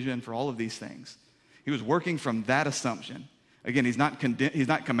provision, for all of these things. He was working from that assumption. Again, he's not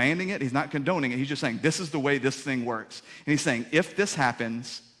commanding it, he's not condoning it. He's just saying, this is the way this thing works. And he's saying, if this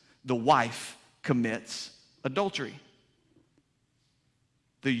happens, the wife commits adultery.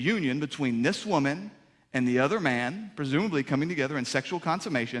 The union between this woman and the other man, presumably coming together in sexual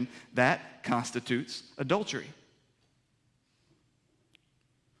consummation, that constitutes adultery.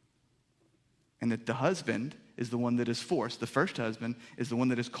 And that the husband is the one that is forced. The first husband is the one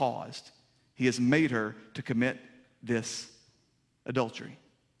that is caused. He has made her to commit this adultery,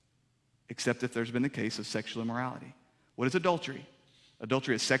 except if there's been the case of sexual immorality. What is adultery?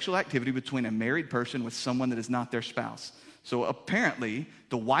 Adultery is sexual activity between a married person with someone that is not their spouse. So apparently,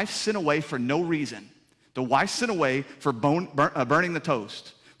 the wife sent away for no reason. The wife sent away for burning the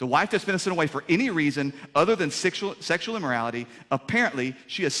toast. The wife that's been sent away for any reason other than sexual immorality, apparently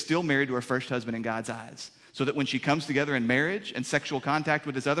she is still married to her first husband in God's eyes. So that when she comes together in marriage and sexual contact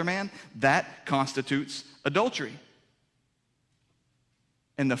with this other man, that constitutes adultery.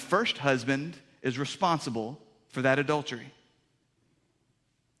 And the first husband is responsible for that adultery.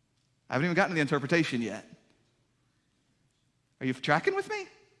 I haven't even gotten to the interpretation yet. Are you tracking with me?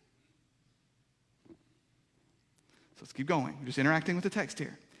 So let's keep going. We're just interacting with the text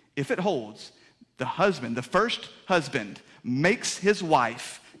here. If it holds, the husband, the first husband, makes his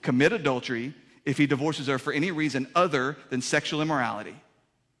wife commit adultery if he divorces her for any reason other than sexual immorality,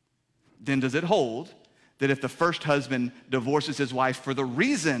 then does it hold that if the first husband divorces his wife for the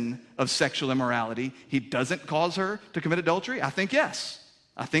reason of sexual immorality, he doesn't cause her to commit adultery? I think yes.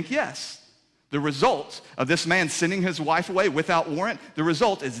 I think yes. The result of this man sending his wife away without warrant, the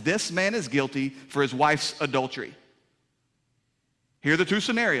result is this man is guilty for his wife's adultery. Here are the two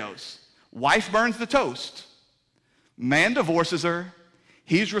scenarios. Wife burns the toast. Man divorces her.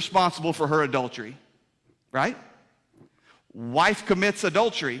 He's responsible for her adultery, right? Wife commits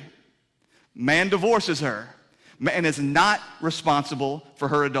adultery. Man divorces her. Man is not responsible for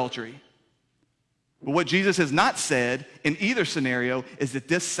her adultery. But what Jesus has not said in either scenario is that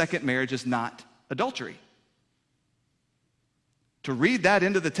this second marriage is not adultery. To read that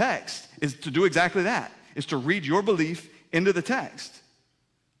into the text is to do exactly that, is to read your belief into the text.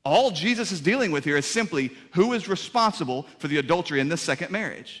 All Jesus is dealing with here is simply who is responsible for the adultery in this second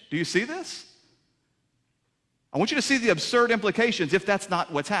marriage. Do you see this? I want you to see the absurd implications if that's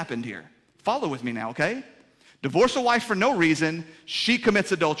not what's happened here. Follow with me now, okay? Divorce a wife for no reason, she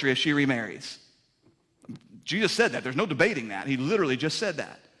commits adultery if she remarries. Jesus said that. There's no debating that. He literally just said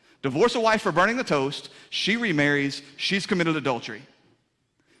that. Divorce a wife for burning the toast, she remarries, she's committed adultery.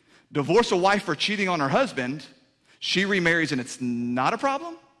 Divorce a wife for cheating on her husband, she remarries and it's not a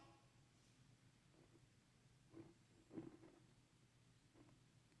problem?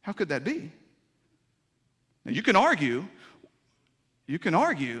 How could that be? Now you can argue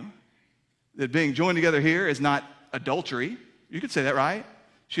that being joined together here is not adultery. You could say that, right?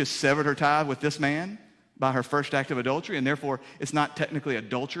 She has severed her tie with this man by her first act of adultery, and therefore it's not technically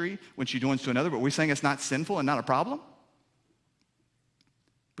adultery when she joins to another, but we're saying it's not sinful and not a problem?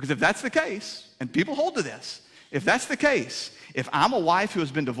 Because if that's the case, and people hold to this, if that's the case, if I'm a wife who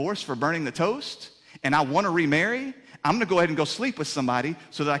has been divorced for burning the toast and I want to remarry, I'm going to go ahead and go sleep with somebody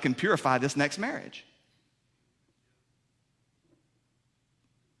so that I can purify this next marriage.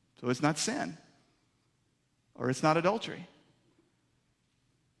 So it's not sin or it's not adultery.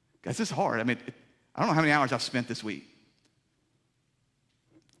 Guys, this is hard. I mean, I don't know how many hours I've spent this week.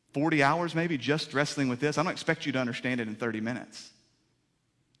 40 hours maybe just wrestling with this. I don't expect you to understand it in 30 minutes.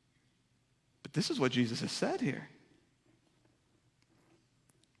 But this is what Jesus has said here.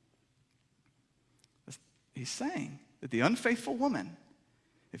 He's saying that the unfaithful woman,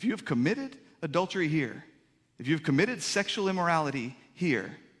 if you have committed adultery here, if you've committed sexual immorality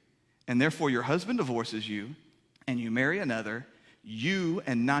here, and therefore your husband divorces you and you marry another, you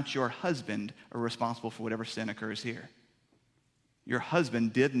and not your husband are responsible for whatever sin occurs here. Your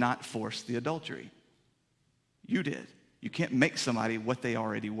husband did not force the adultery. You did. You can't make somebody what they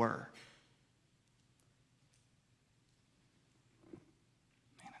already were.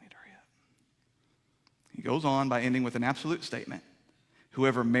 Man, I need to hurry up. He goes on by ending with an absolute statement.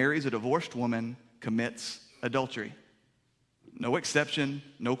 Whoever marries a divorced woman commits adultery. No exception,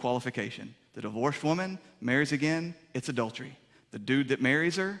 no qualification. The divorced woman marries again, it's adultery. The dude that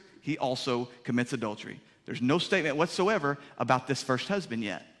marries her, he also commits adultery. There's no statement whatsoever about this first husband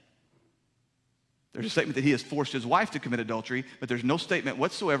yet. There's a statement that he has forced his wife to commit adultery, but there's no statement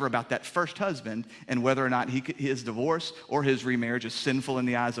whatsoever about that first husband and whether or not his divorce or his remarriage is sinful in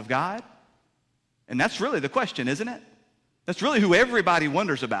the eyes of God. And that's really the question, isn't it? That's really who everybody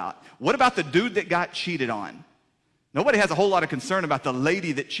wonders about. What about the dude that got cheated on? Nobody has a whole lot of concern about the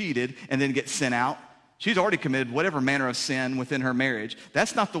lady that cheated and then gets sent out. She's already committed whatever manner of sin within her marriage.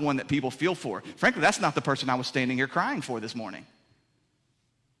 That's not the one that people feel for. Frankly, that's not the person I was standing here crying for this morning.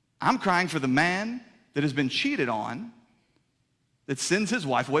 I'm crying for the man that has been cheated on, that sends his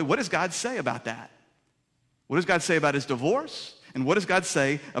wife away. What does God say about that? What does God say about his divorce? And what does God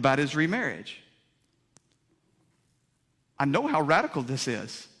say about his remarriage? I know how radical this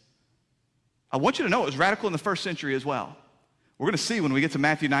is. I want you to know it was radical in the first century as well. We're going to see when we get to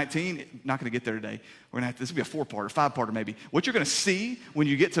Matthew 19, not going to get there today. This will be a 4-parter, 5-parter maybe. What you're going to see when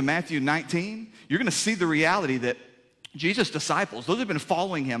you get to Matthew 19, you're going to see the reality that Jesus' disciples, those who have been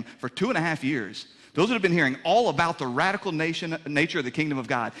following him for 2.5 years, those that have been hearing all about the radical nature of the kingdom of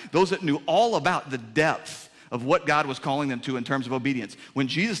God, those that knew all about the depth of what God was calling them to in terms of obedience. When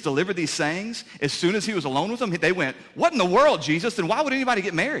Jesus delivered these sayings, as soon as he was alone with them, they went, "What in the world, Jesus? Then why would anybody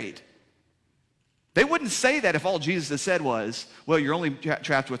get married?" They wouldn't say that if all Jesus had said was, "Well, you're only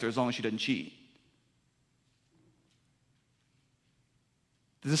trapped with her as long as she doesn't cheat."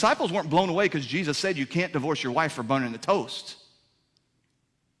 The disciples weren't blown away because Jesus said you can't divorce your wife for burning the toast.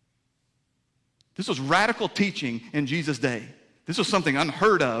 This was radical teaching in Jesus' day. This was something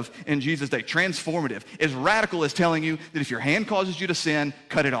unheard of in Jesus' day, transformative. As radical as telling you that if your hand causes you to sin,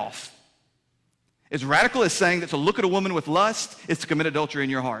 cut it off. As radical as saying that to look at a woman with lust is to commit adultery in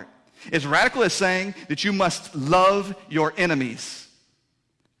your heart. As radical as saying that you must love your enemies.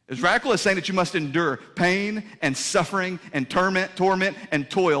 As radical as saying that you must endure pain and suffering and torment and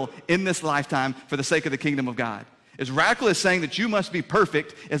toil in this lifetime for the sake of the kingdom of God. As radical as saying that you must be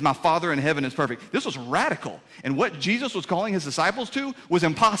perfect as my Father in heaven is perfect. This was radical. And what Jesus was calling his disciples to was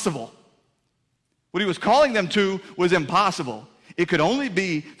impossible. What he was calling them to was impossible. It could only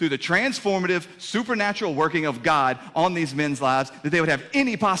be through the transformative, supernatural working of God on these men's lives that they would have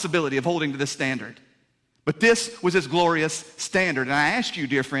any possibility of holding to this standard. But this was his glorious standard. And I ask you,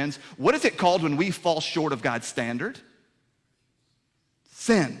 dear friends, what is it called when we fall short of God's standard?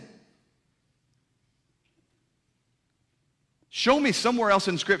 Sin. Show me somewhere else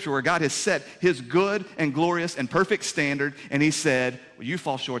in Scripture where God has set his good and glorious and perfect standard and he said, "Well, you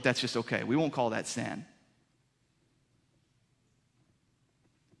fall short, that's just okay. We won't call that sin."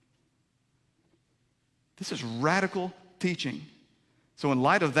 This is radical teaching. So in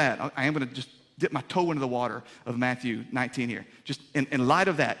light of that, I am going to just dip my toe into the water of Matthew 19 here. Just in light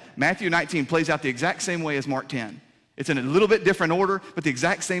of that, Matthew 19 plays out the exact same way as Mark 10. It's in a little bit different order, but the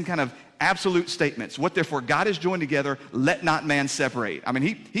exact same kind of absolute statements. What therefore God has joined together, let not man separate. I mean,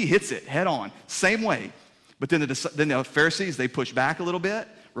 he hits it head on, same way. But then the Pharisees, they push back a little bit,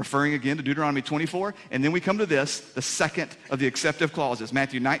 referring again to Deuteronomy 24. And then we come to this, the second of the acceptive clauses,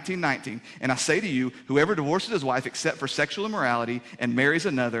 Matthew 19:19. And I say to you, whoever divorces his wife except for sexual immorality and marries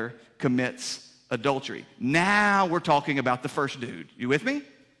another commits adultery. Now we're talking about the first dude. You with me?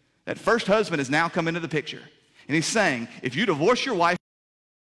 That first husband has now come into the picture. And he's saying, if you divorce your wife,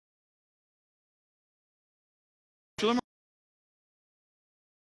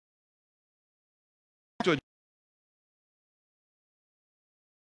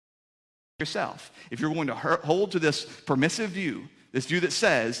 yourself. If you're going to hold to this permissive view, this view that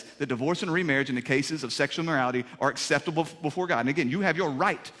says that divorce and remarriage in the cases of sexual immorality are acceptable before God. And again, you have your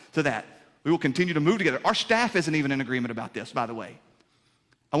right to that. We will continue to move together. Our staff isn't even in agreement about this, by the way.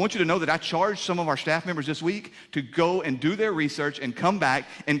 I want you to know that I charged some of our staff members this week to go and do their research and come back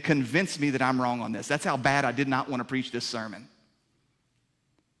and convince me that I'm wrong on this. That's how bad I did not want to preach this sermon.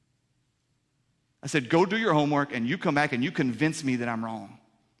 I said, go do your homework and you come back and you convince me that I'm wrong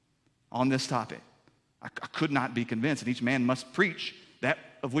on this topic. I could not be convinced, and each man must preach that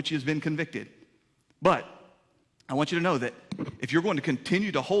of which he has been convicted. But I want you to know that if you're going to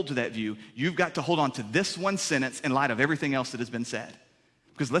continue to hold to that view, you've got to hold on to this one sentence in light of everything else that has been said.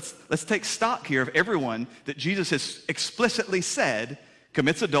 Because let's take stock here of everyone that Jesus has explicitly said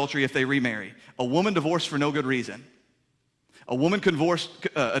commits adultery if they remarry. A woman divorced for no good reason. A woman divorced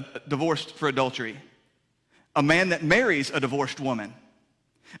for adultery. A man that marries a divorced woman.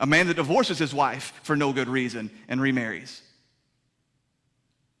 A man that divorces his wife for no good reason and remarries.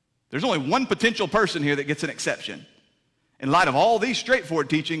 There's only one potential person here that gets an exception. In light of all these straightforward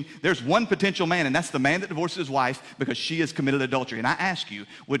teaching, there's one potential man, and that's the man that divorces his wife because she has committed adultery. And I ask you,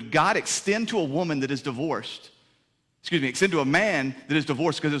 would God extend to a woman that is divorced, extend to a man that is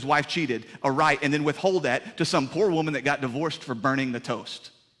divorced because his wife cheated, a right, and then withhold that to some poor woman that got divorced for burning the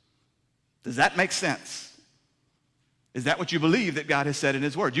toast? Does that make sense? Is that what you believe that God has said in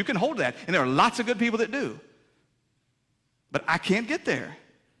his word? You can hold that, and there are lots of good people that do. But I can't get there.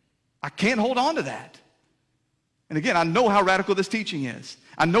 I can't hold on to that. And again, I know how radical this teaching is.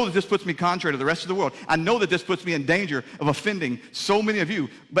 I know that this puts me contrary to the rest of the world. I know that this puts me in danger of offending so many of you,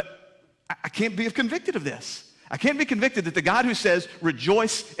 but I can't be convicted of this. I can't be convicted that the God who says,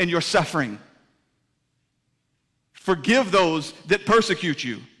 rejoice in your suffering, forgive those that persecute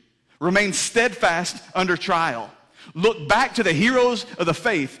you, remain steadfast under trial, look back to the heroes of the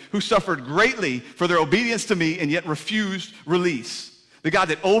faith who suffered greatly for their obedience to me and yet refused release. The God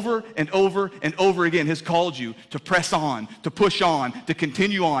that over and over and over again has called you to press on, to push on, to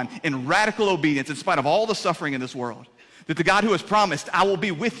continue on in radical obedience in spite of all the suffering in this world. That the God who has promised, I will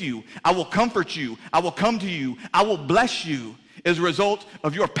be with you, I will comfort you, I will come to you, I will bless you as a result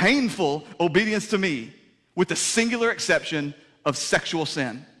of your painful obedience to me, with the singular exception of sexual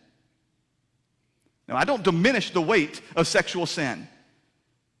sin. Now, I don't diminish the weight of sexual sin.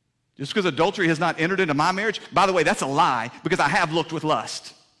 Just because adultery has not entered into my marriage, by the way, that's a lie, because I have looked with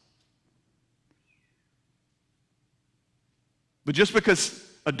lust. But just because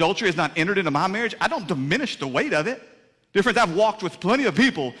adultery has not entered into my marriage, I don't diminish the weight of it. Difference, I've walked with plenty of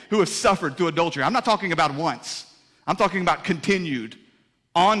people who have suffered through adultery. I'm not talking about once. I'm talking about continued,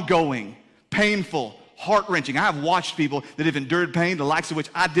 ongoing, painful, heart-wrenching. I have watched people that have endured pain, the likes of which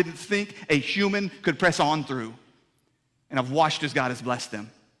I didn't think a human could press on through. And I've watched as God has blessed them.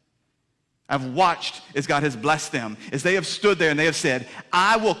 I've watched as God has blessed them, as they have stood there and they have said,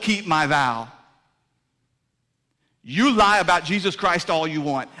 I will keep my vow. You lie about Jesus Christ all you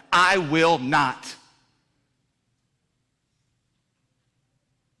want. I will not.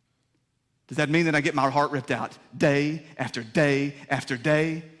 Does that mean that I get my heart ripped out day after day after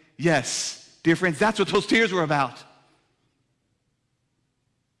day? Yes, dear friends, that's what those tears were about.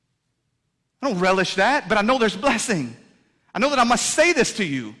 I don't relish that, but I know there's blessing. I know that I must say this to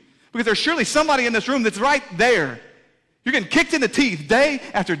you, because there's surely somebody in this room that's right there. You're getting kicked in the teeth day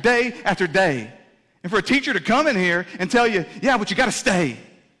after day after day. And for a teacher to come in here and tell you, yeah, but you got to stay.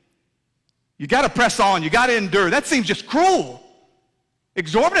 You got to press on. You got to endure. That seems just cruel.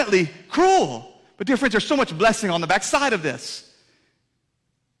 Exorbitantly cruel. But dear friends, there's so much blessing on the backside of this.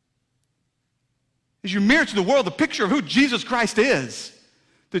 As you mirror to the world the picture of who Jesus Christ is.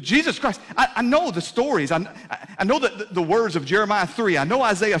 To Jesus Christ. I know the stories. I know the words of Jeremiah 3. I know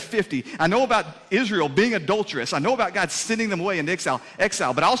Isaiah 50. I know about Israel being adulterous. I know about God sending them away into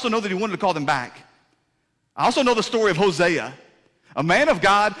exile. But I also know that he wanted to call them back. I also know the story of Hosea, a man of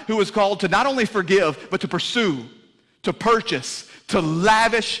God who was called to not only forgive, but to pursue, to purchase, to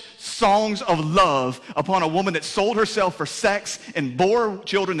lavish songs of love upon a woman that sold herself for sex and bore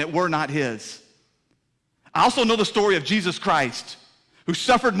children that were not his. I also know the story of Jesus Christ, who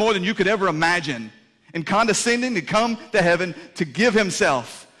suffered more than you could ever imagine, and condescending to come to heaven to give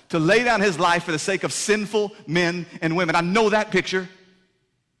himself, to lay down his life for the sake of sinful men and women. I know that picture.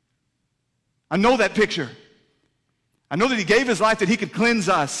 I know that picture. I know that he gave his life that he could cleanse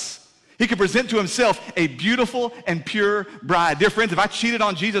us. He could present to himself a beautiful and pure bride. Dear friends, if I cheated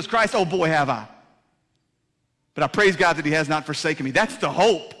on Jesus Christ, oh boy, have I. But I praise God that he has not forsaken me. That's the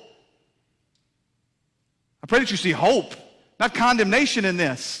hope. I pray that you see hope, not condemnation in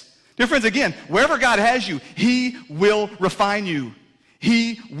this. Dear friends, again, wherever God has you, he will refine you.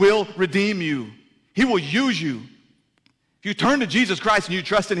 He will redeem you. He will use you. If you turn to Jesus Christ and you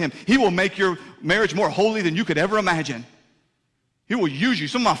trust in him, he will make your marriage more holy than you could ever imagine. He will use you.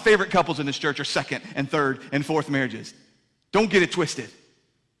 Some of my favorite couples in this church are second and third and fourth marriages. Don't get it twisted.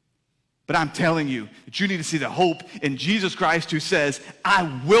 But I'm telling you that you need to see the hope in Jesus Christ, who says,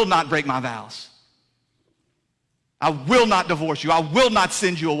 I will not break my vows. I will not divorce you. I will not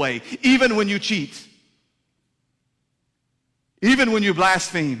send you away, even when you cheat, even when you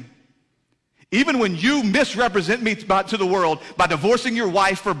blaspheme, even when you misrepresent me to the world by divorcing your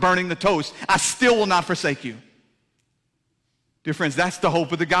wife for burning the toast. I still will not forsake you. Dear friends, that's the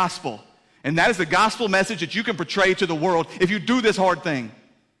hope of the gospel. And that is the gospel message that you can portray to the world if you do this hard thing.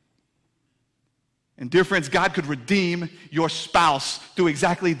 And dear friends, God could redeem your spouse through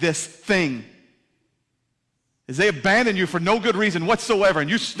exactly this thing. As they abandon you for no good reason whatsoever, and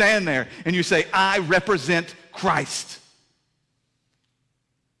you stand there and you say, I represent Christ.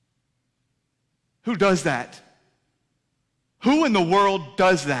 Who does that? Who in the world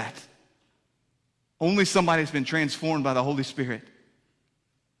does that? Only somebody that's been transformed by the Holy Spirit.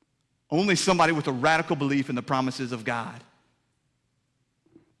 Only somebody with a radical belief in the promises of God.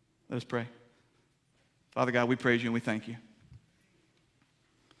 Let us pray. Father God, we praise you and we thank you.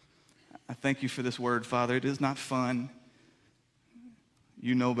 I thank you for this word, Father. It is not fun.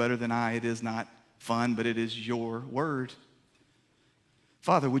 You know better than I. It is not fun, but it is your word.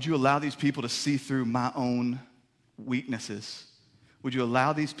 Father, would you allow these people to see through my own weaknesses? Would you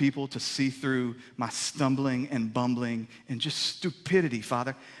allow these people to see through my stumbling and bumbling and just stupidity,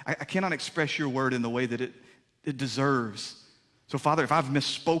 Father? I cannot express your word in the way that it deserves. So, Father, if I've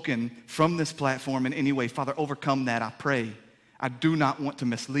misspoken from this platform in any way, Father, overcome that, I pray. I do not want to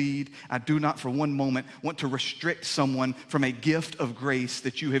mislead. I do not for one moment want to restrict someone from a gift of grace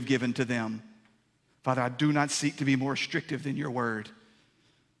that you have given to them. Father, I do not seek to be more restrictive than your word.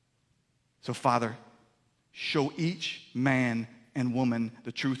 So, Father, show each man and woman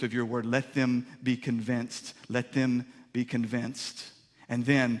the truth of your word. Let them be convinced. Let them be convinced. And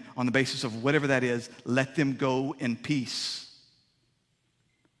then, on the basis of whatever that is, let them go in peace.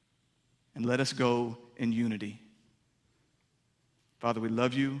 And let us go in unity. Father, we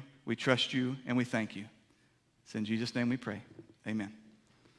love you, we trust you, and we thank you. It's in Jesus' name we pray. Amen.